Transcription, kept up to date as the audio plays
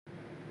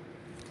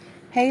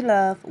Hey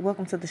love,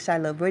 welcome to the Shy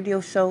Love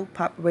Radio Show,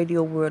 Pop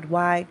Radio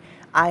Worldwide,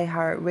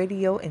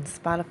 iHeartRadio, and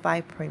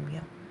Spotify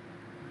Premium.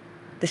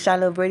 The Shy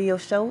Love Radio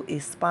Show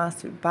is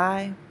sponsored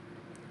by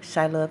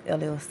Shy Love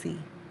LLC.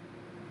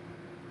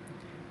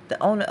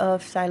 The owner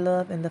of Shy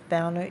Love and the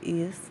founder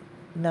is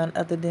none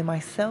other than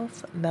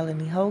myself,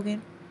 Melanie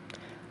Hogan.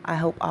 I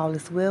hope all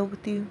is well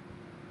with you.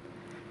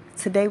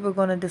 Today we're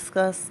going to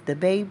discuss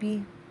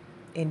DaBaby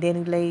and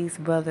Danny Lay's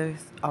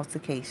brother's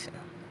altercation.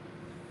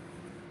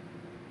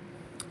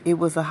 It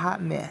was a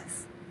hot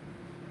mess.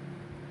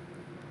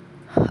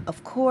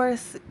 Of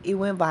course, it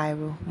went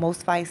viral.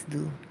 Most fights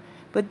do.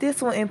 But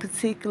this one in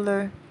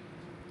particular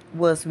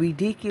was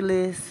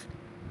ridiculous,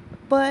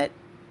 but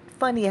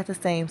funny at the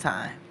same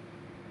time.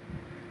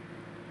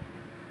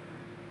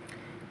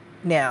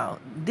 Now,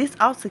 this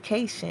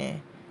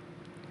altercation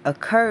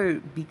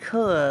occurred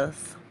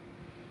because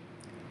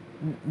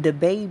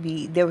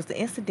there was the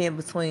incident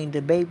between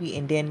DaBaby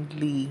and Danny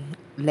Lee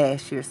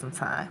last year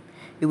sometime.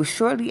 It was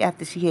shortly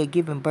after she had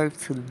given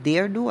birth to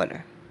their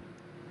daughter,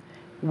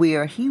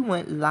 where he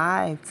went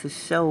live to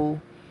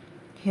show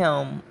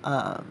him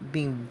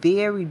being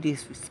very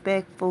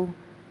disrespectful,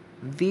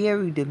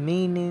 very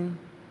demeaning,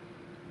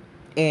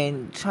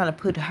 and trying to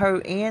put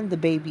her and the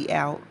baby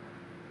out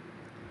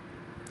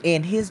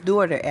and his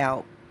daughter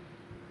out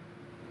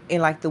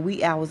in like the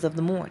wee hours of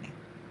the morning.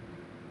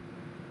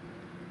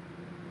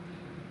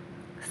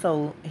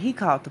 So he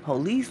called the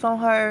police on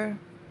her.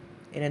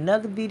 In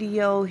another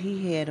video,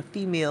 he had a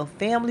female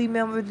family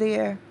member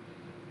there.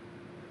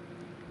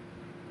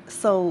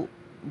 So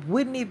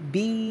wouldn't it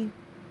be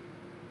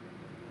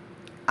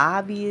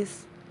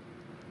obvious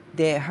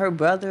that her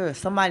brother or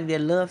somebody that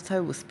loves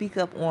her would speak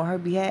up on her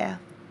behalf?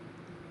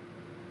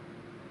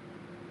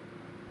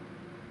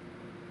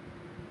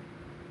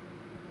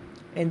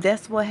 And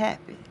that's what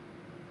happened.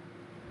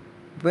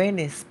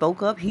 Brandon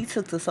spoke up. He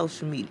took to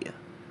social media.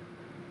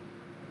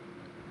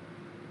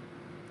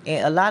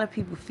 And a lot of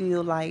people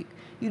feel like,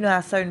 you know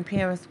how certain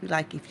parents be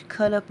like, if you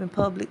cut up in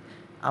public,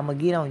 I'm going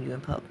to get on you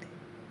in public.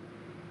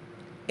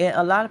 And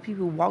a lot of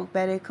people walk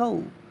by that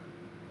code.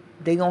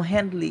 They going to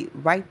handle it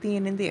right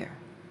then and there.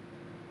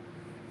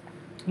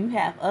 You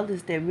have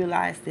others that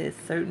realize that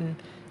certain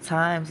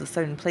times or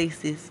certain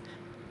places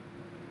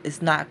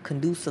is not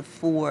conducive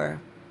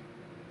for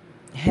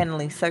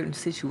handling certain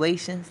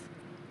situations.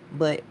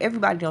 But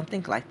everybody don't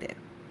think like that.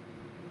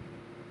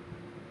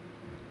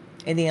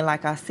 And then,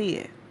 like I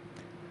said,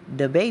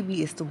 DaBaby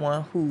is the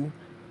one who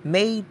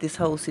made this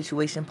whole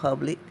situation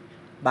public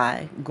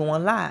by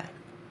going live.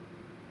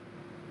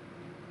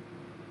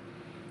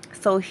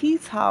 So he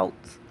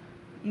talked,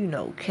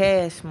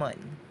 cash money.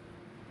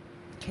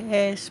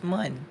 Cash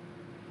money.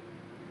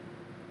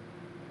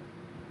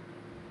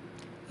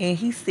 And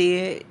he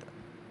said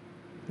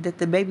that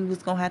DaBaby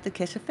was going to have to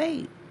catch a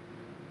fade.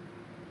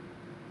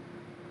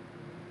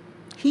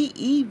 He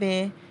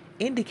even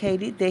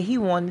indicated that he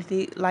wanted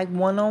it like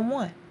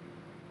one-on-one.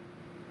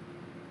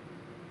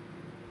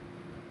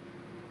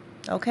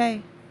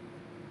 Okay?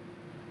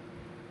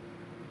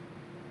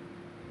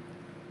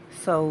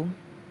 So,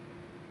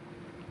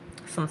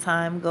 some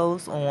time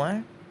goes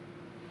on.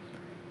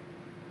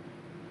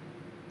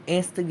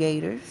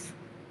 Instigators,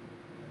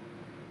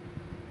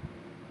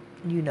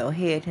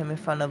 had him in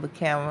front of a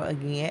camera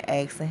again,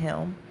 asking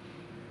him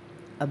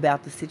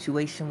about the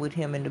situation with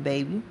him and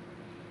DaBaby.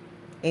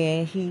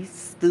 And he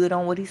stood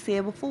on what he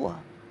said before.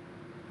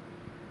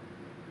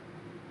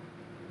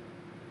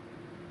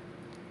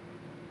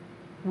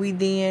 We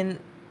then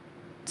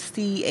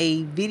see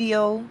a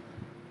video,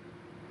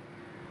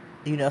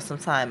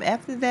 sometime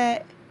after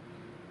that,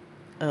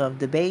 of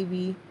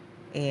DaBaby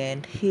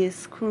and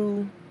his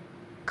crew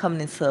coming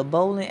into a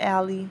bowling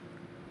alley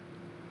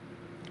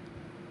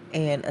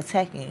and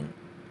attacking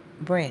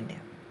Brandon.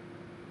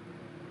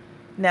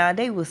 Now,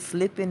 they was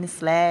slipping and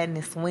sliding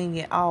and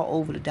swinging all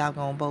over the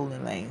doggone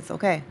bowling lanes,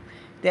 okay?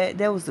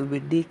 That was a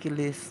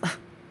ridiculous,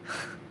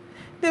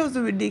 that was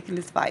a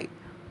ridiculous fight.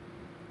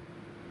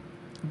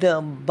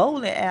 The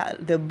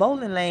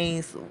bowling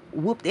lanes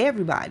whooped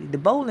everybody. The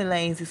bowling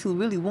lanes is who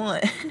really won.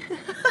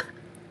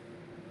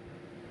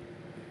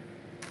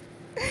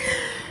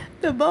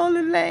 The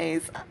bowling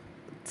lanes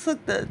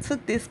took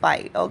this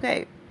fight,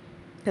 okay?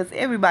 Because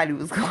everybody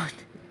was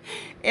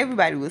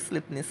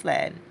slipping and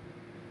sliding.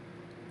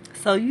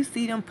 So you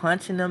see them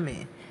punching them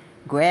and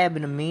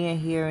grabbing the man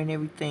here and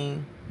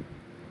everything.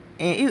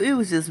 And it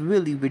was just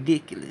really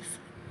ridiculous.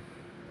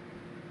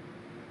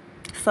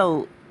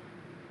 So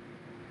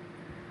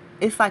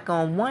it's like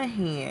on one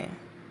hand,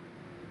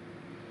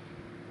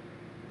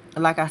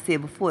 like I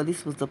said before,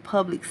 this was a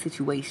public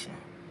situation.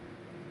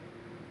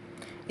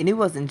 And it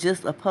wasn't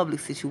just a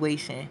public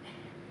situation,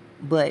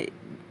 but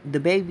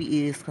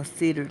DaBaby is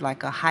considered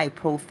like a high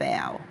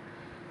profile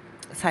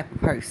type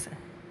of person.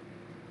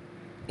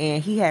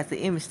 And he has an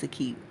image to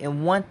keep.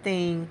 And one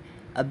thing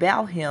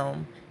about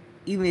him,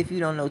 even if you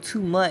don't know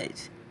too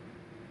much,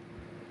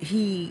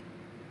 he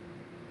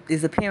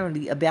is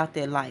apparently about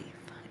that life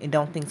and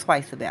don't think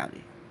twice about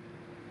it.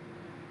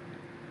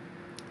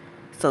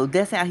 So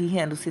that's how he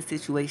handles his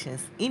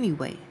situations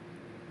anyway.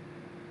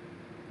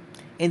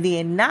 And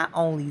then not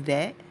only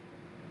that,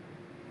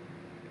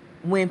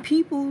 when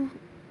people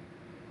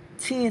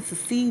tend to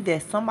see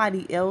that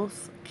somebody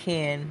else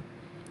can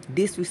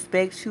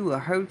disrespect you or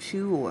hurt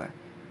you or,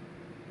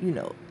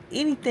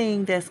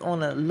 anything that's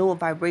on a lower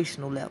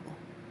vibrational level,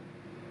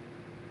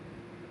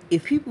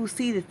 if people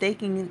see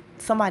that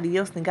somebody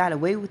else can got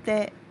away with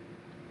that,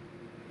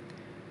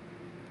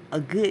 a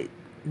good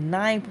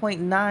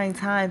 9.9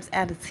 times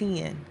out of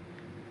 10,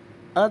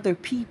 other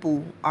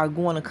people are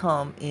going to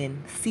come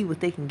and see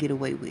what they can get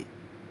away with.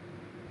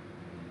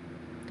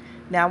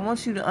 Now, I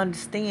want you to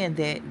understand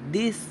that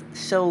this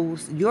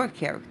shows your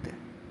character.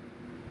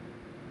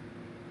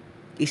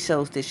 It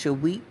shows that you're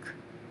weak.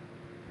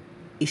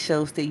 It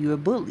shows that you're a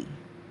bully.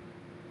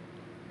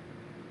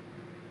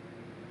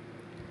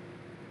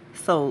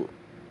 So,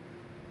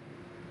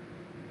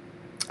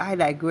 I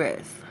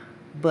digress.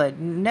 But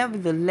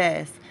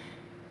nevertheless,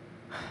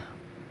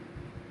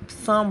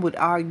 some would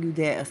argue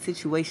that a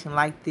situation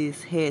like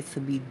this had to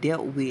be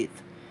dealt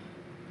with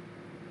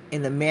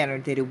in the manner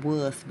that it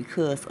was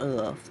because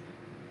of,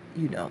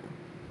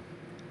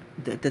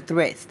 the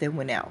threats that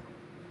went out.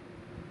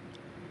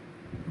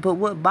 But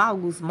what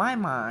boggles my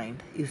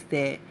mind is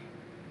that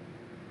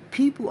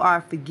people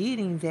are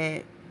forgetting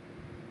that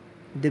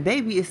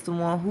DaBaby is the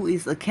one who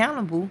is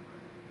accountable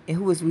and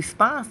who is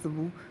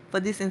responsible for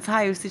this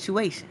entire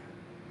situation.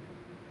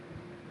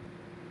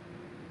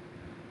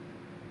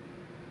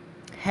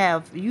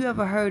 Have you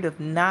ever heard of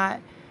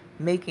not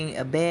making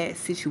a bad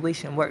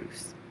situation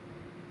worse?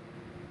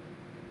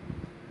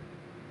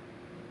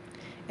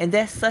 And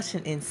that's such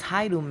an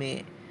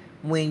entitlement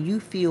when you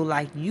feel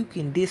like you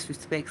can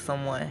disrespect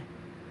someone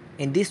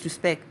and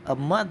disrespect a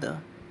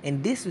mother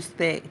and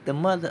disrespect the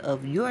mother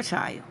of your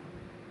child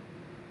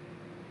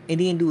and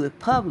then do it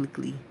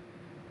publicly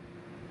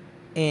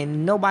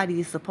and nobody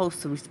is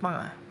supposed to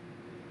respond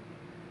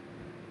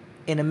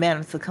in a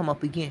manner to come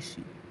up against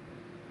you.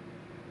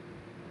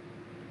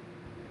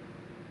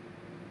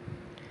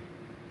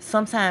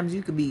 Sometimes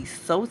you could be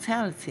so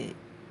talented,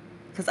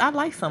 because I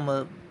like some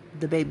of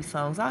DaBaby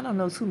songs. I don't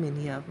know too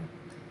many of them,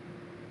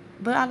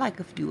 but I like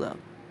a few of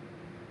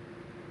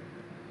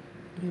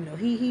them.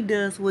 He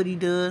does what he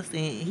does, and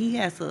he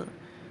has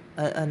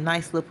a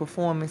nice little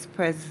performance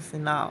presence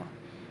and all.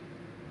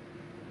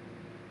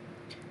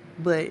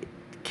 But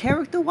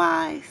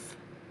character-wise,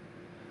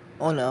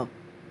 on a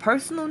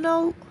personal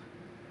note,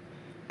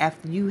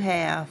 after you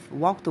have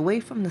walked away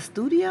from the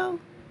studio,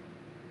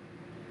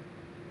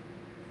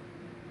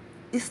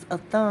 it's a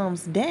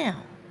thumbs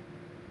down.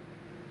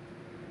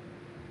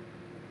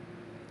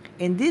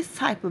 And this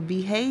type of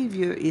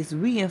behavior is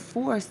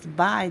reinforced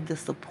by the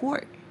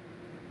support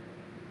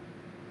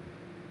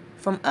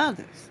from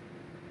others.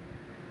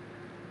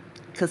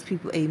 Because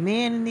people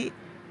amening it,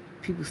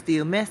 people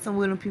still messing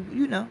with them,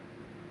 people,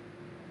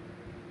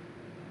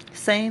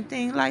 Same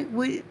thing like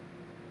with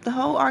the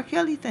whole R.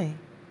 Kelly thing.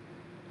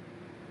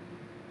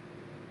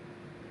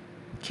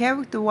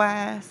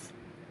 Character-wise,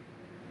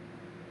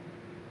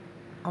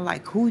 on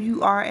like who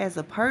you are as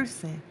a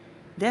person,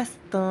 that's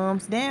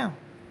thumbs down.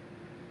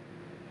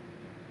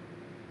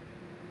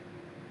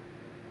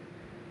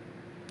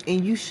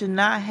 And you should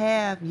not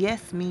have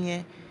yes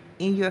men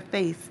in your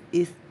face.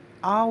 It's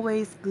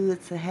always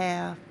good to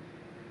have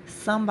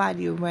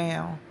somebody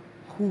around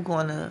who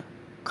gonna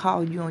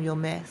call you on your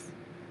mess.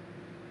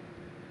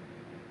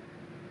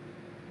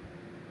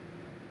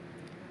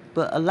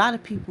 But a lot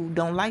of people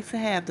don't like to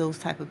have those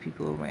type of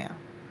people around.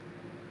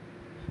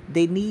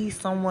 They need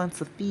someone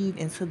to feed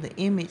into the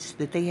image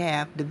that they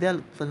have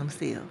developed for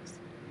themselves.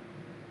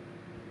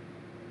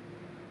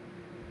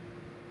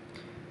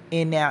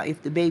 And now,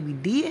 if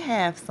DaBaby did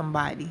have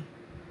somebody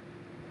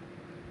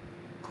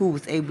who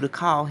was able to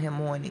call him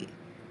on it,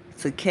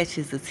 to catch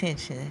his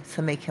attention,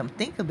 to make him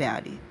think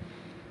about it,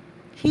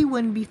 he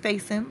wouldn't be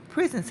facing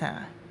prison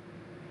time.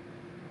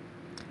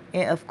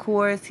 And of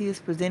course, he is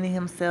presenting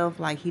himself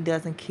like he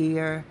doesn't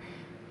care.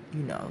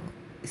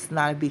 It's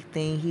not a big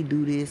thing. He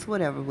do this,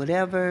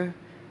 whatever.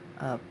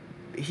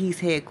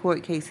 He's had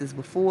court cases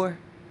before.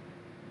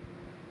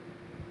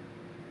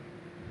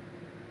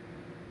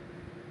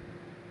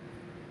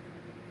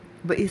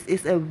 But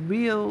it's a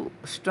real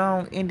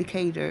strong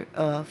indicator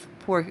of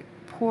poor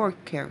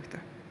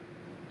character.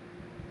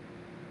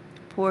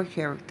 Poor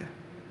character.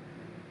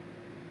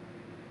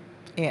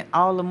 And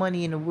all the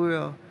money in the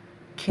world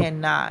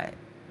cannot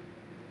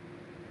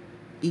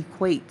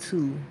equate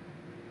to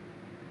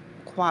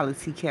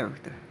quality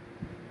character.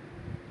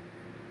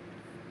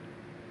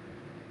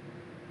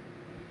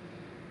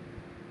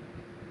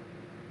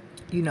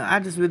 I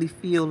just really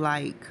feel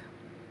like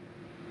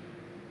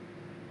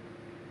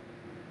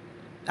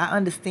I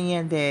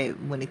understand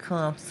that when it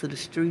comes to the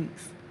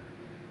streets,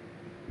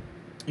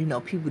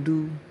 people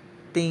do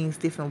things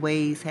different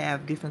ways,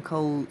 have different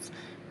codes.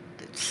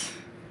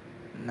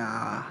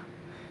 Nah,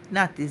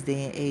 not this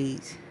day and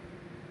age.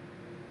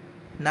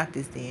 Not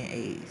this day and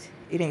age.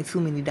 It ain't too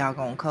many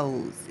doggone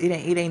codes. It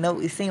ain't no.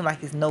 It seems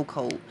like it's no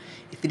code.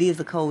 If it is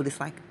a code, it's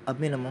like a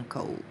minimum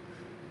code.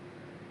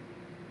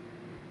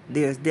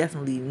 there's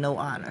definitely no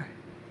honor.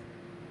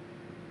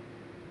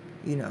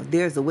 You know,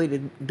 there's a way to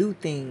do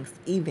things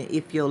even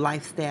if your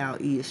lifestyle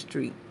is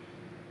street.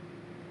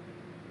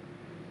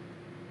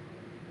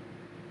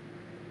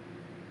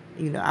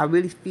 You know, I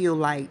really feel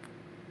like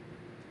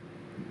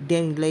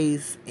Danny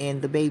Lay's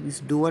and DaBaby's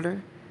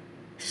daughter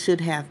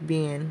should have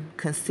been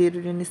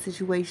considered in this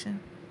situation,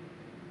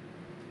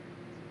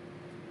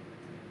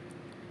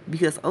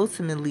 because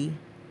ultimately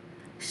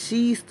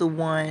she's the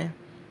one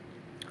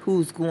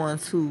who's going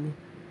to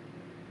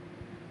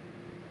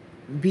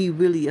be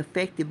really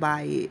affected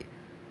by it,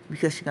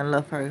 because she's going to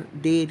love her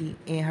daddy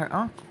and her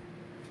uncle.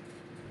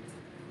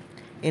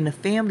 And the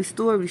family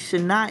story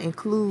should not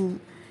include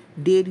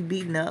daddy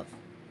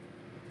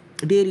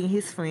and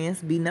his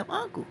friends beating up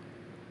uncle.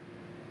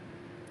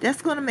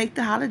 That's going to make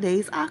the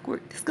holidays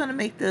awkward. It's going to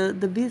make the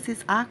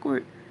visits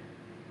awkward.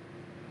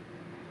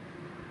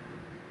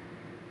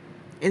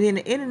 And then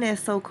the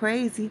internet's so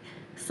crazy.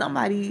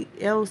 Somebody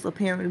else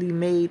apparently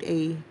made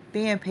a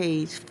fan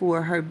page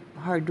for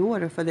her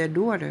daughter, for their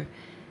daughter.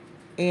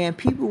 And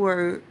people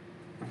were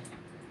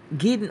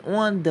getting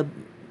on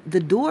the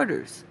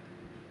daughter's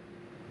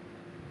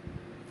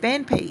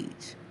fan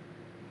page,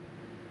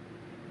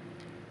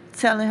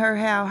 telling her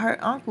how her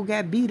uncle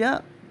got beat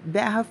up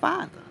by her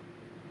father.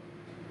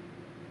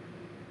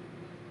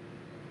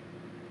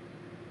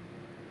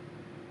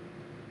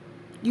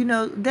 You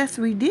know, that's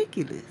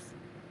ridiculous.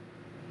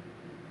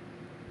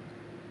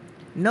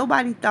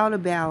 Nobody thought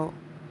about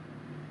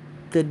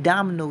the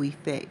domino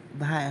effect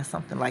behind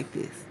something like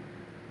this.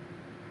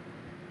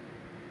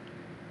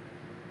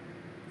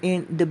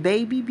 And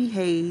DaBaby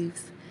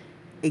behaves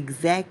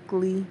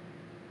exactly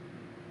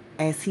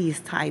as he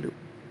is titled.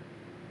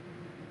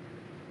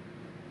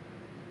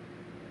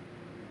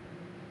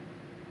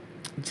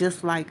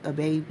 Just like a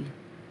baby.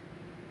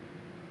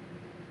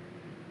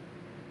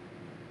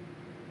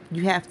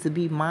 You have to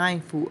be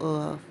mindful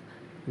of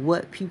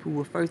what people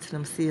refer to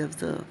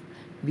themselves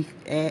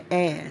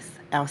as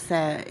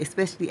outside,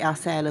 especially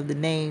outside of the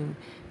name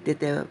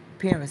that their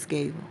parents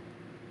gave them.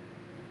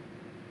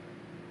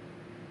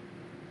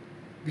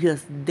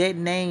 Because that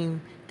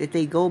name that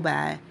they go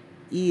by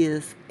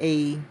is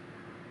a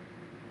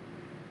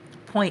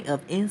point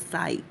of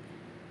insight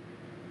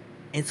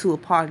into a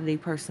part of their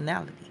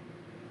personality.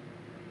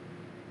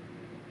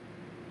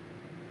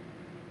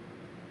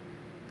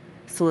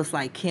 So it's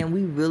like, can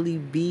we really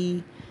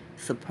be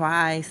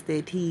surprised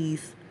that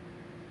he's,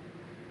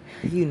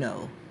 you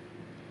know,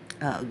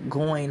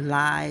 going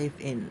live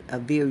in a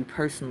very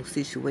personal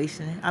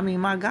situation? I mean,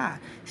 my God,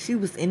 she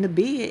was in the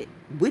bed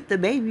with the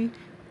baby,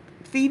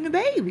 feeding the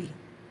baby.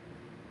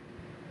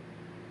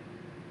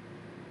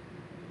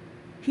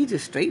 He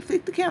just straight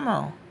flicked the camera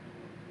on.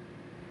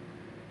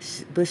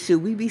 But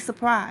should we be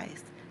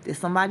surprised that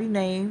somebody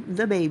named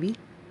DaBaby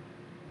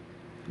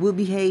will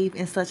behave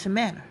in such a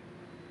manner?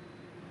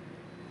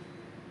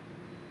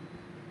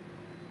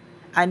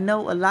 I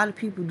know a lot of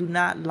people do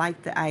not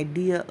like the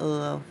idea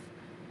of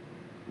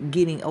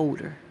getting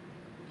older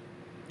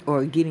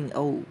or getting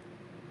old.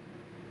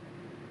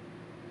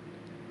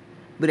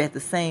 But at the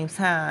same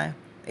time,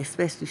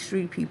 especially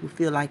street people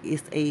feel like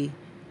it's a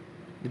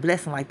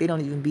blessing, like they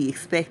don't even be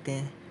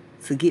expecting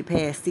to get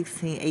past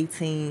 16,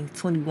 18,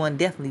 21,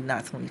 definitely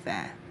not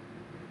 25.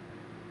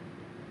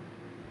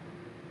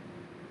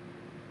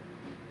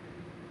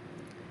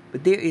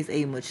 But there is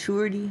a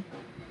maturity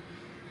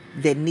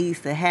that needs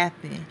to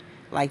happen.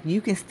 Like,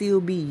 you can still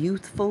be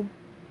youthful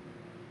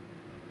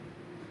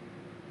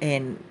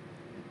and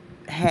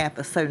have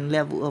a certain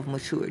level of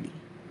maturity.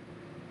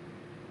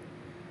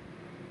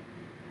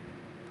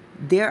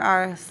 There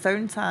are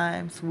certain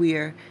times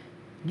where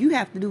you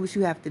have to do what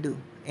you have to do,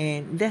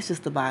 and that's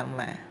just the bottom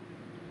line.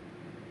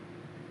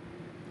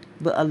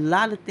 But a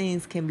lot of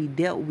things can be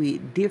dealt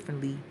with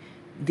differently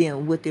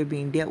than what they're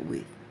being dealt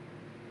with.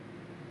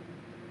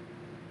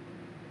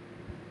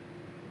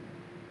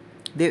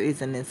 There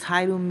is an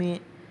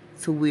entitlement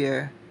to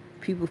where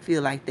people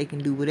feel like they can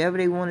do whatever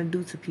they want to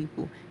do to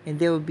people and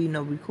there will be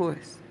no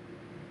recourse.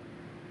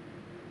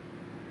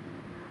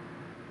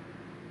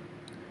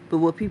 But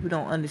what people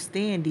don't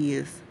understand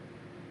is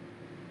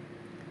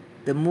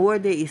the more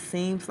that it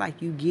seems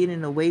like you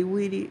getting away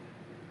with it,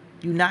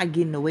 you're not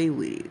getting away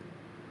with it.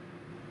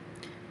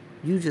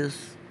 You just,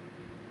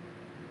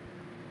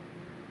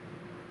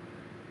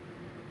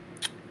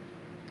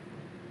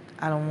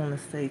 I don't want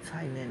to say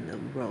tightening the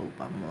rope.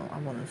 I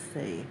want to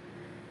say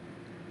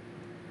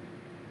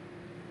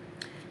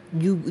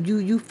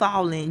you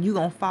falling. You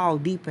gonna fall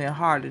deeper and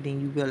harder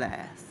than you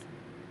realize.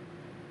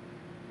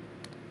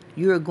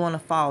 You're gonna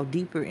fall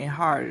deeper and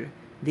harder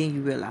than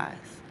you realize.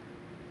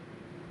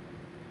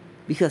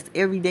 Because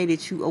every day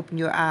that you open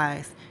your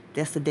eyes,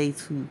 that's the day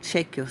to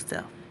check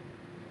yourself.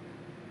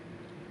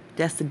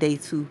 That's the day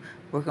to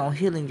work on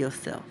healing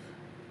yourself.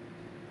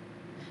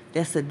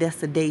 That's the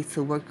day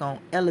to work on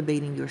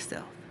elevating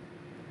yourself.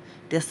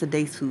 That's the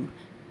day to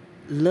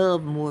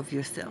love more of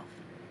yourself.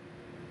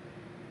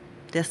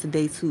 That's the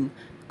day to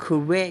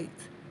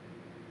correct,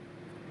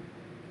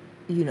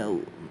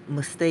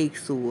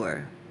 mistakes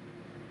or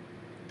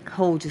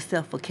hold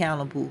yourself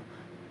accountable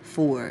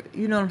for,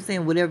 you know what I'm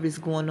saying, whatever is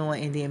going on,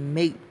 and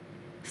then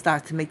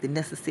start to make the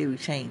necessary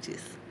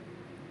changes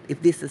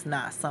if this is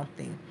not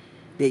something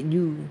that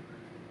you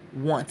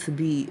want to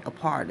be a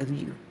part of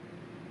you.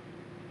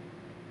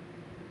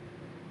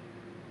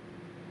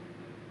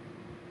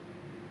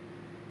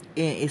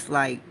 And it's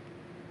like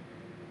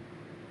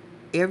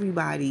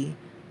everybody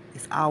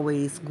is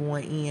always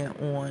going in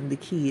on the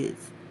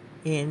kids,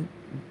 and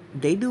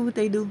they do what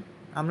they do.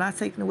 I'm not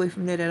taking away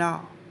from that at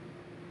all.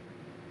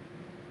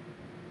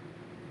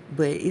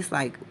 But it's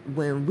like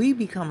when we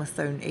become a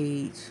certain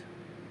age,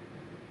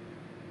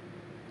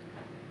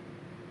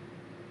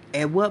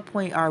 at what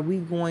point are we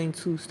going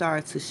to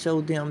start to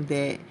show them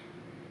that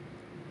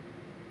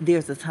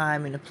there's a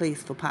time and a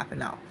place for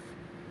popping off?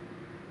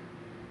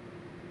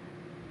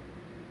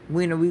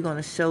 When are we going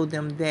to show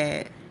them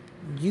that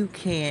you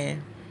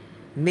can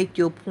make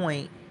your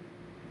point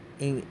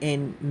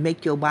and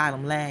make your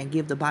bottom line,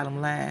 give the bottom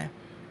line,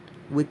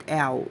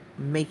 without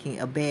making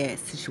a bad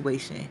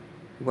situation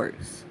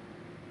worse?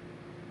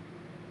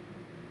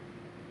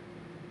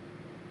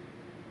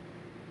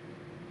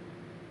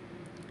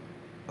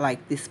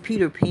 Like this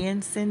Peter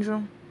Pan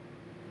syndrome,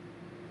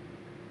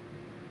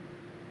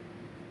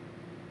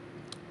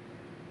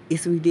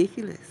 it's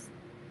ridiculous.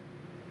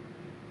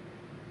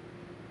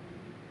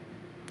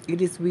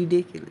 It is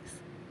ridiculous.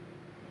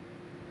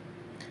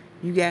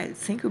 You got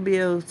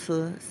Tinkerbell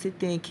to sit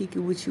there and kick it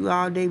with you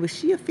all day, but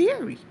she a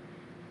fairy.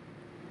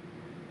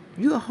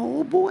 You a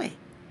whole boy.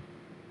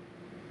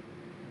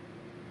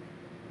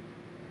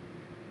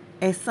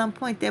 At some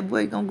point, that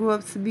boy gonna grow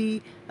up to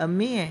be a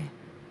man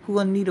who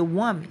gonna need a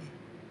woman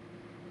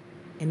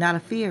and not a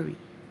fairy.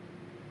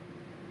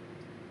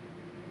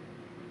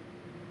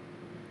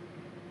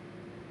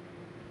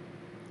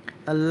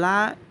 A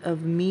lot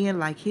of men,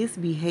 like, his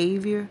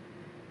behavior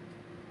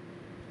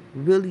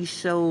really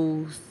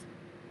shows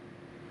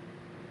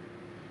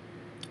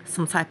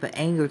some type of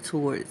anger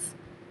towards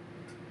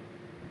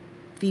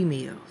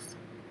females.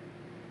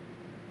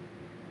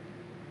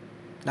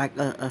 Like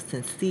a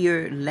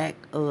sincere lack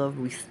of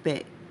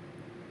respect.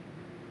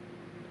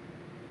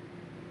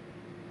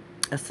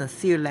 A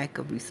sincere lack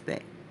of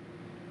respect.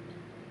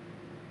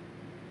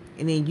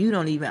 And then you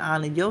don't even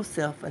honor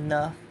yourself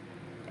enough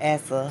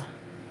as a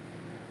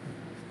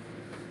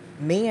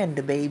man,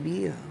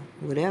 DaBaby, or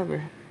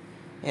whatever,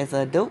 as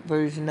an adult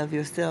version of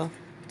yourself,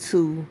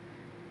 to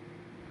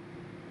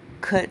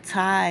cut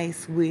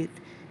ties with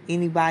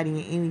anybody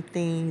and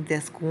anything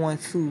that's going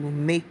to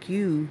make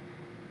you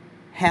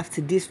have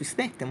to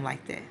disrespect them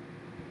like that.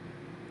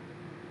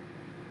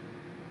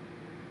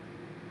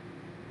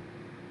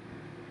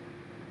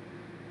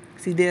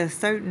 See, there are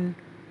certain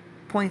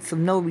points of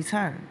no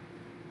return,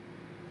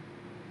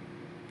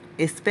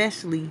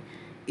 especially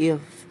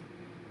if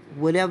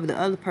whatever the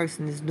other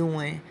person is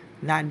doing,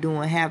 not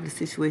doing, however the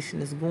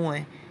situation is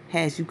going,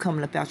 has you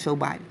coming up out your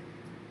body.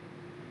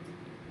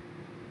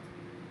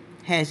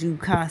 Has you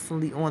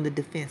constantly on the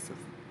defensive.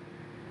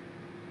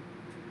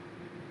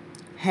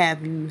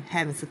 Have you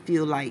having to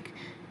feel like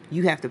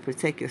you have to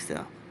protect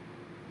yourself.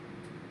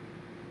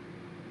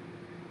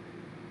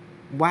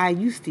 Why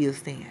you still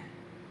stand?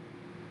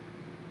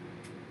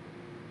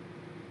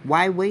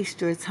 Why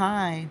waste your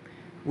time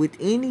with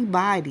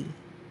anybody,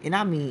 and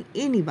I mean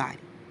anybody,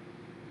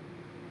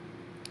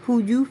 who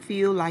you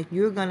feel like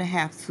you're going to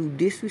have to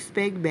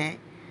disrespect back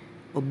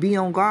or be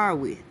on guard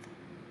with?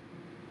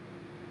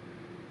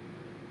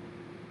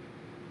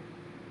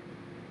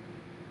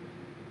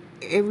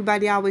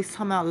 Everybody always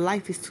talking about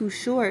life is too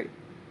short.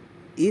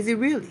 Is it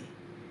really?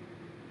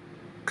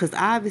 Because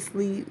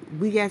obviously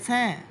we got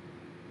time.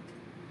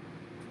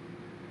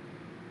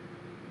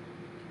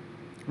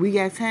 We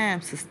got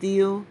time to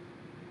still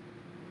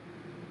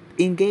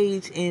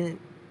engage in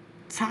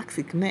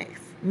toxic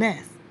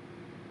mess.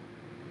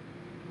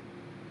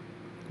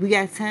 We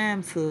got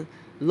time to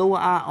lower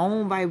our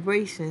own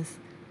vibrations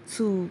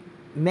to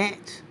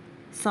match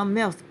something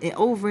else, and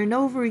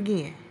over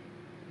again.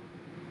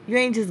 You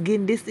ain't just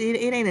getting this. It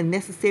ain't a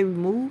necessary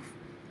move.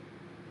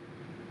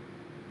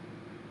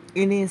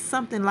 And in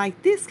something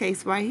like this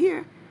case right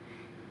here,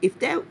 if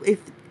that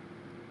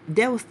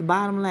was the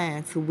bottom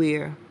line, to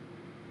where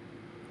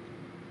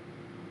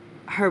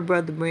her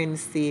brother Brandon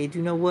said,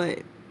 you know what,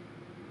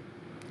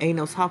 ain't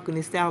no talking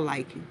this out,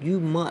 like, you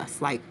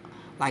must, like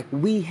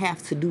we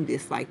have to do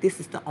this, like, this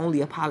is the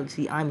only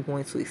apology I'm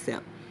going to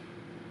accept.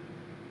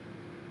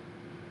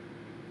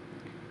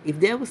 If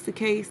that was the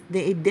case,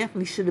 then it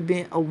definitely should have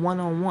been a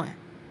one-on-one.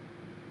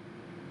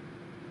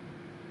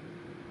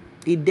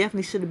 It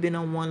definitely should have been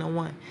a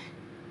one-on-one.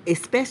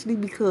 Especially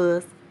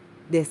because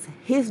there's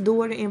his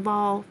daughter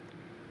involved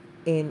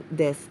and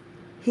there's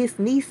his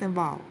niece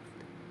involved.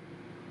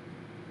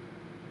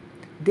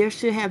 There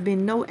should have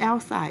been no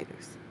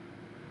outsiders.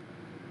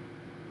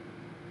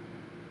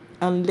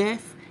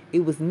 Unless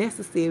it was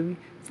necessary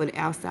for the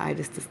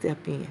outsiders to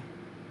step in.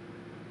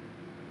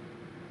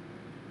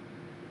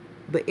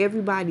 But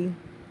everybody,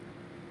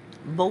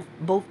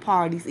 both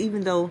parties,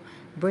 even though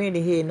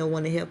Brandon had no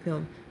one to help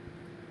him,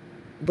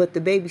 but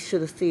DaBaby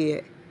should have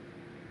said,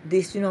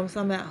 This, you know what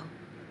I'm talking about?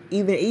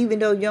 Even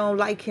though you don't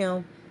like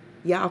him,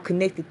 y'all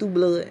connected through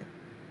blood.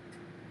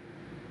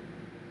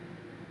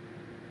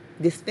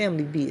 This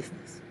family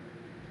business.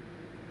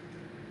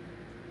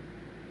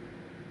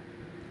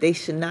 They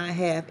should not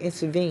have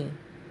intervened.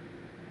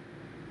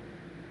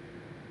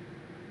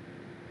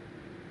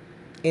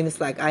 And it's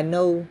like, I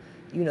know,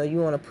 you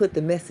want to put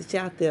the message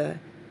out there,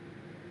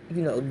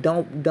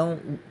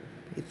 don't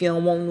if you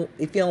don't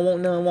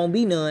want none, won't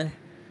be none.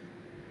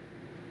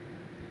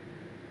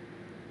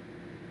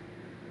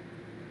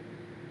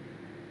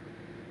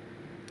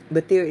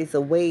 But there is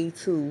a way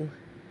to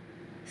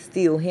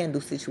still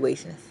handle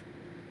situations.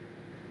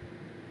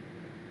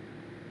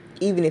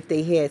 Even if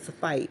they had to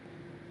fight,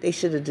 they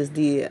should have just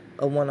did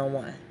a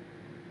one-on-one.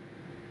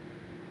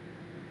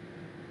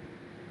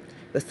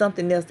 But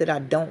something else that I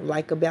don't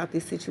like about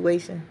this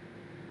situation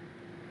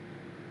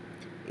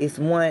is,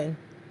 one,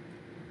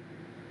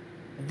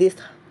 this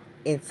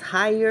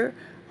entire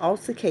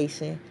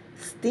altercation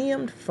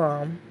stemmed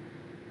from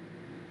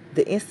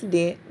the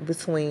incident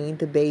between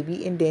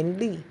DaBaby and Danny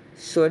Lee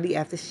shortly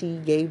after she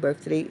gave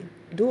birth to their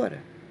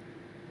daughter.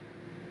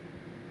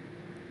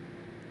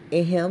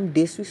 And him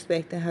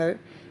disrespecting her,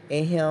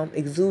 and him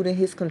exuding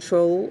his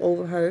control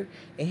over her,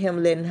 and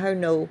him letting her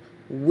know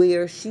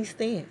where she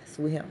stands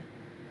with him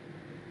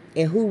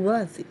and who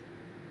runs it.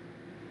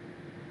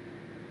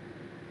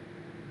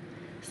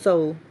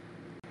 So,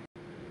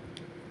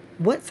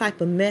 what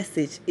type of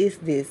message is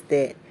this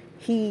that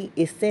he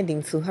is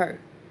sending to her?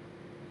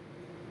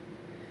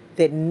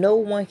 That no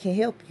one can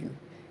help you,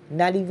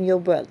 not even your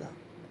brother.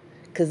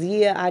 Because,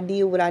 yeah, I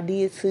did what I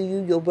did to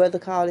you. Your brother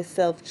called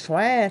himself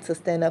trying to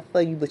stand up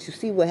for you, but you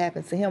see what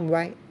happened to him,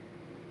 right?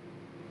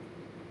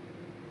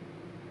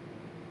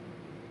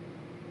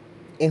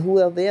 And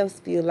whoever else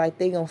feel like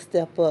they gonna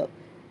step up,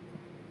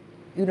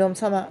 you know what I'm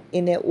talking about,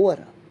 in that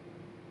order.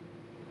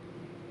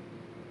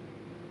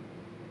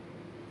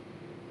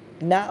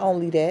 Not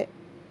only that,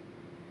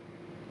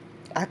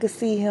 I could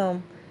see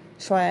him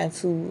trying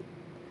to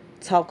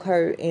talk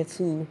her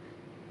into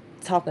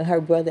talking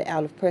her brother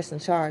out of pressing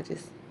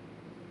charges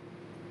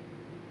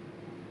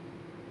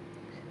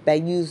by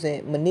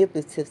using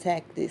manipulative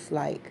tactics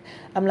like,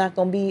 I'm not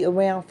gonna be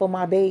around for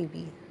my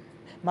baby.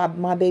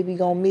 My baby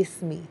gonna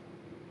miss me.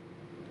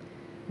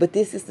 But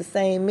this is the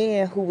same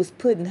man who was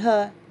putting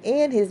her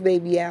and his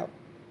baby out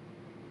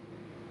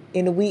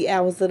in the wee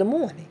hours of the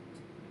morning.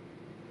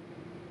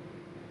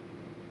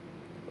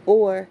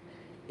 Or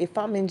if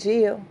I'm in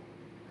jail,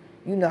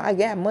 I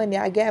got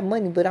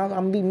money, but I'm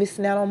gonna be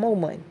missing out on more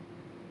money.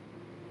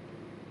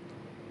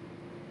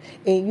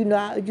 And you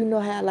know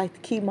how I like to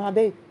keep my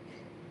baby.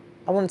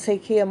 I want to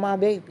take care of my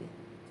baby.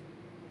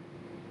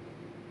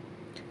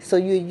 So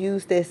you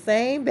use that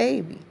same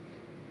baby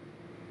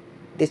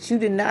that you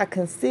did not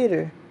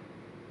consider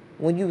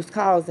when you was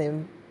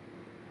causing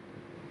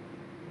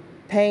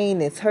pain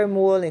and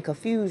turmoil and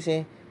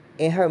confusion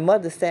in her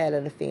mother's side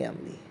of the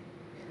family.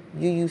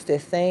 You use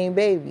that same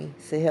baby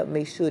to help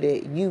make sure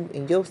that you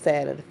and your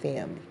side of the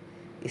family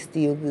is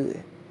still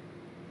good.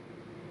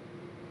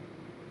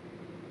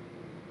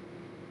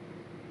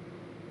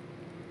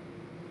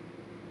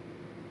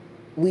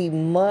 We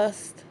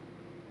must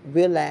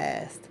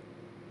realize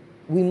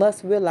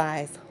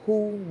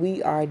who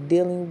we are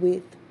dealing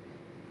with,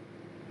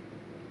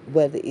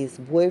 whether it's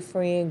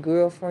boyfriend,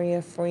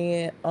 girlfriend,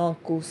 friend,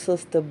 uncle,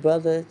 sister,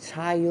 brother,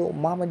 child,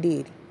 mama,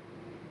 daddy.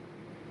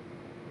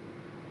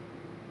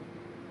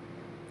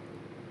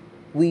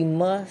 We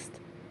must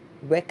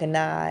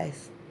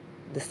recognize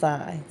the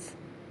signs.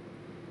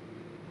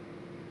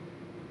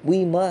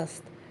 We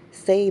must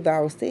save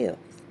ourselves.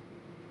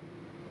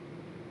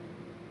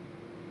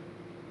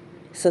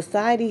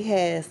 Society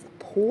has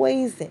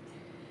poisoned.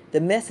 The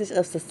message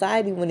of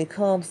society when it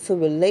comes to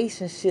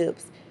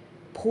relationships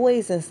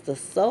poisons the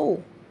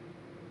soul.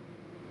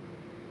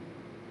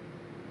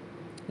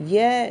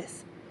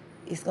 Yes,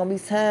 it's going to be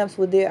times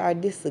where there are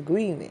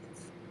disagreements.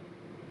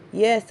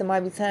 Yes, there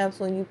might be times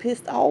when you're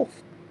pissed off.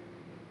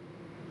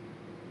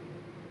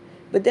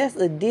 But that's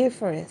a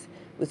difference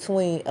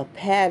between a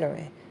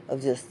pattern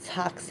of just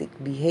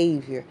toxic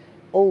behavior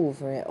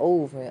over and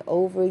over and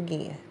over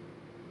again.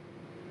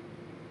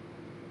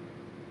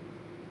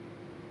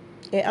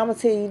 And I'm going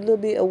to tell you a little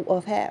bit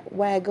of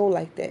why I go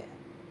like that.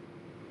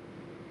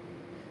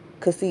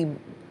 Because, see,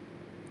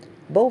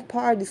 both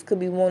parties could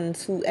be wanting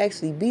to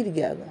actually be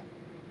together.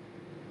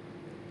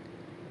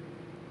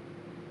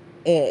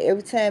 And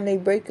every time they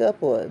break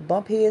up or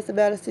bump heads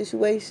about a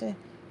situation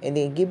and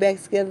then get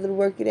back together to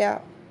work it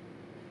out,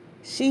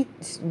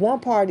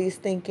 one party is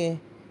thinking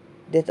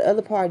that the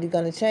other party is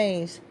going to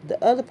change.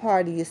 The other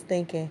party is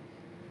thinking,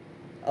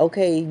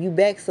 okay, you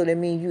back, so that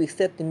means you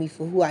accepting me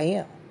for who I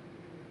am.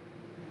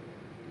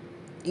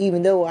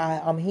 Even though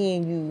I'm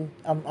hearing you,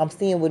 I'm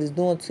seeing what it's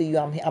doing to you.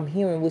 I'm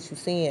hearing what you're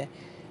saying.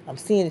 I'm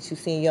seeing that you're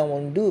saying you don't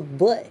want to do it,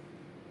 but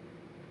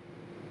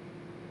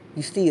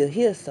you still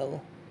here,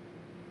 so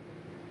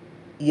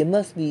you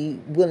must be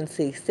willing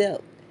to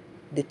accept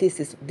that this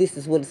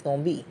is what it's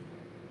gonna be.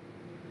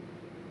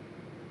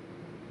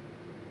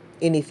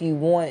 And if you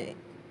want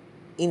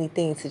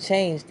anything to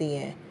change,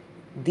 then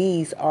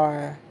these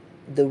are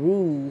the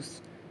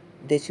rules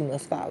that you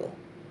must follow.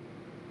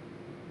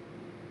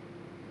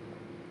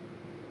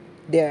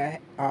 There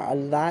are a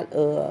lot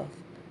of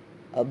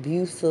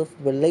abusive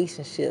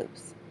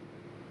relationships,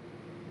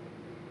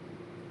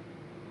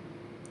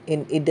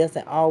 and it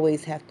doesn't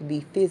always have to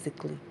be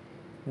physically,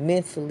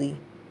 mentally,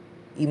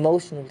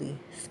 emotionally,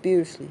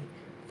 spiritually,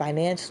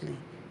 financially.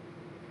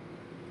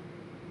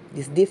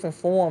 It's different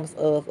forms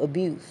of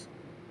abuse.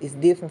 It's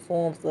different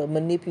forms of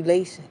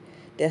manipulation.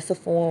 That's a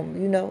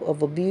form,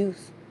 of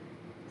abuse.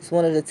 It's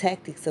one of the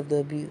tactics of the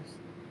abuse.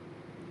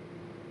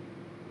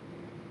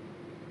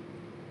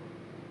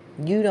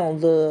 You don't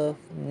love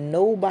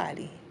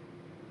nobody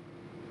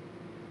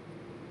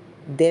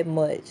that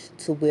much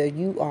to where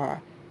you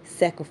are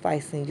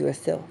sacrificing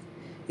yourself.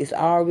 It's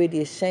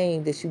already a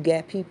shame that you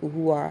got people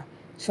who are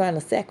trying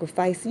to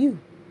sacrifice you.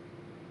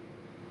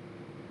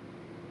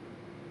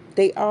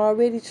 They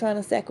already trying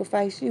to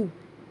sacrifice you.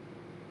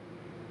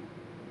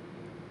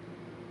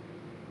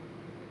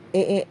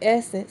 And in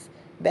essence,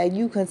 by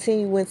you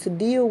continuing to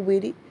deal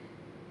with it,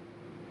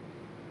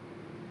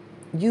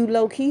 you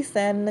low-key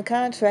signing the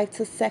contract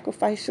to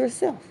sacrifice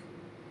yourself.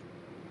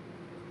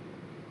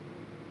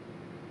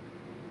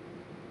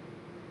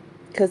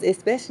 Because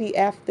especially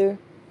after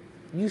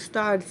you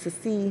start to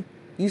see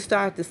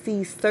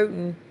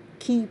certain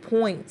key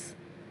points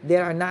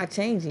that are not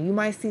changing. You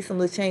might see some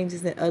of the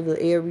changes in other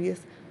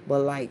areas, but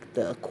like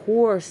the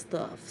core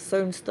stuff,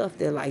 certain stuff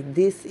that like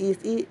this is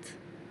it.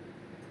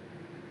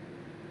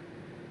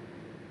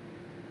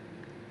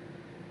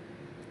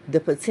 The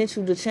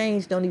potential to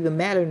change don't even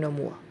matter no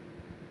more.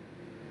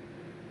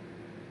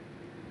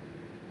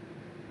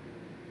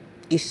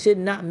 It should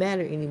not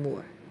matter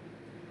anymore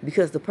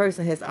because the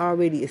person has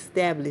already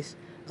established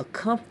a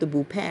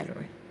comfortable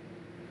pattern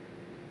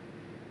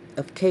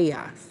of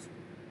chaos.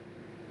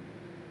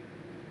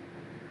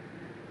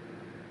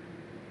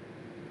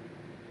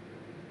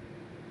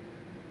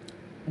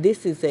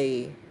 This is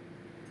an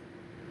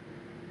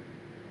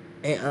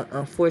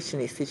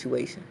unfortunate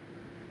situation.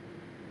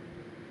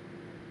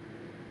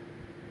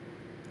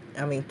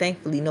 I mean,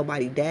 thankfully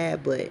nobody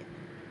died, but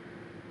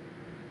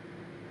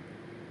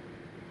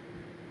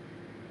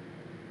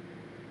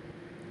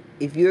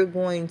if you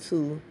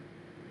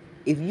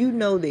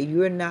know that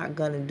you're not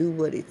going to do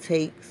what it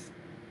takes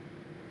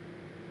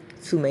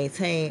to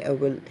maintain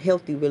a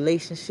healthy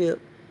relationship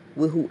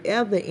with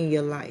whoever in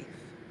your life,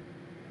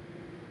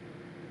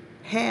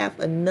 have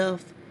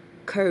enough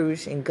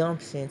courage and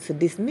gumption to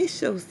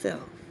dismiss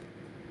yourself.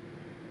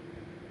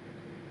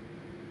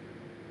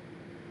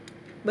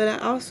 But I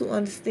also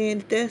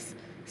understand that that's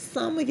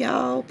some of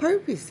y'all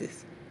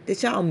purposes.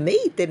 That y'all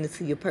made that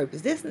into your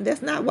purpose.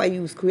 That's not why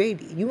you was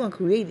created. You weren't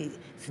created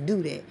to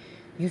do that.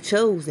 You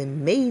chose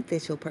and made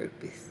that your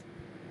purpose.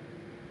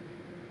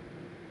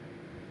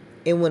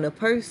 And when a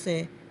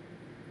person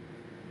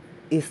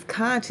is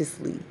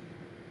consciously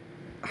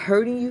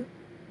hurting you,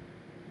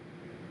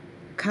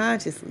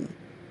 consciously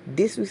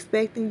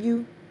disrespecting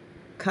you,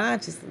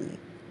 consciously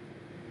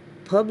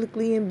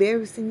publicly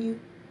embarrassing you,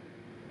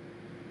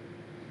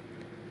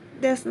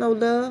 that's no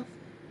love.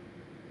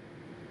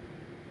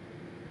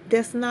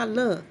 That's not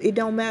love. It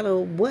don't matter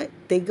what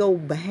they go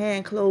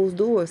behind closed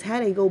doors, how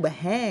they go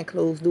behind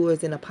closed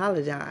doors and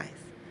apologize,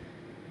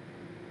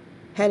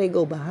 how they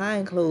go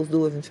behind closed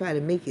doors and try to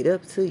make it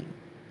up to you.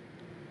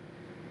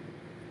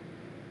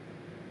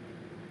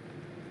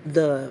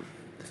 The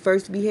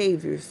first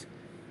behaviors,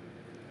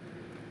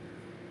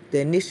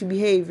 the initial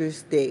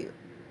behaviors that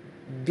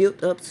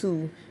built up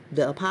to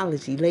the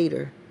apology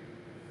later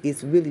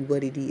is really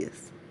what it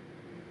is.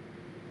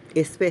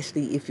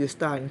 Especially if you're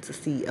starting to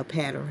see a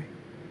pattern.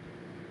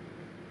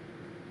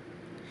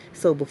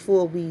 So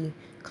before we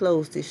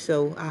close this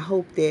show, I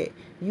hope that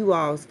you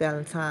all's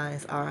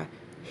Valentines are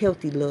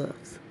healthy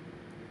loves.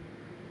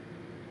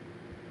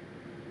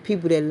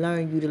 People that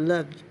learn you to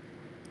love you,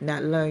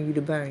 not learn you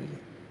to burn you.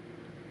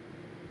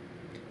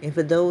 And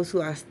for those who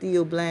are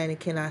still blind and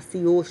cannot see,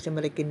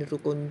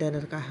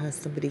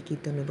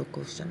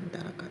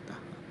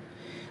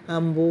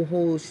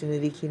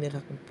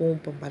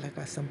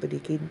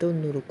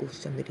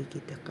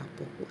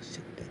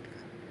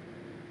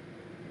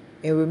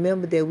 and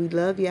remember that we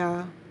love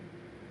y'all.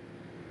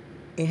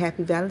 And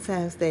happy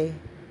Valentine's Day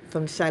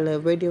from the Shy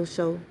Love Radio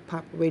Show,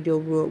 Pop Radio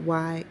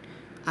Worldwide,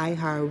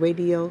 iHeart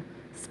Radio,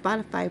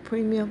 Spotify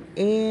Premium,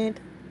 and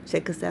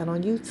check us out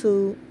on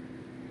YouTube.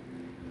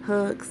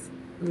 Hugs,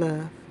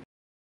 love.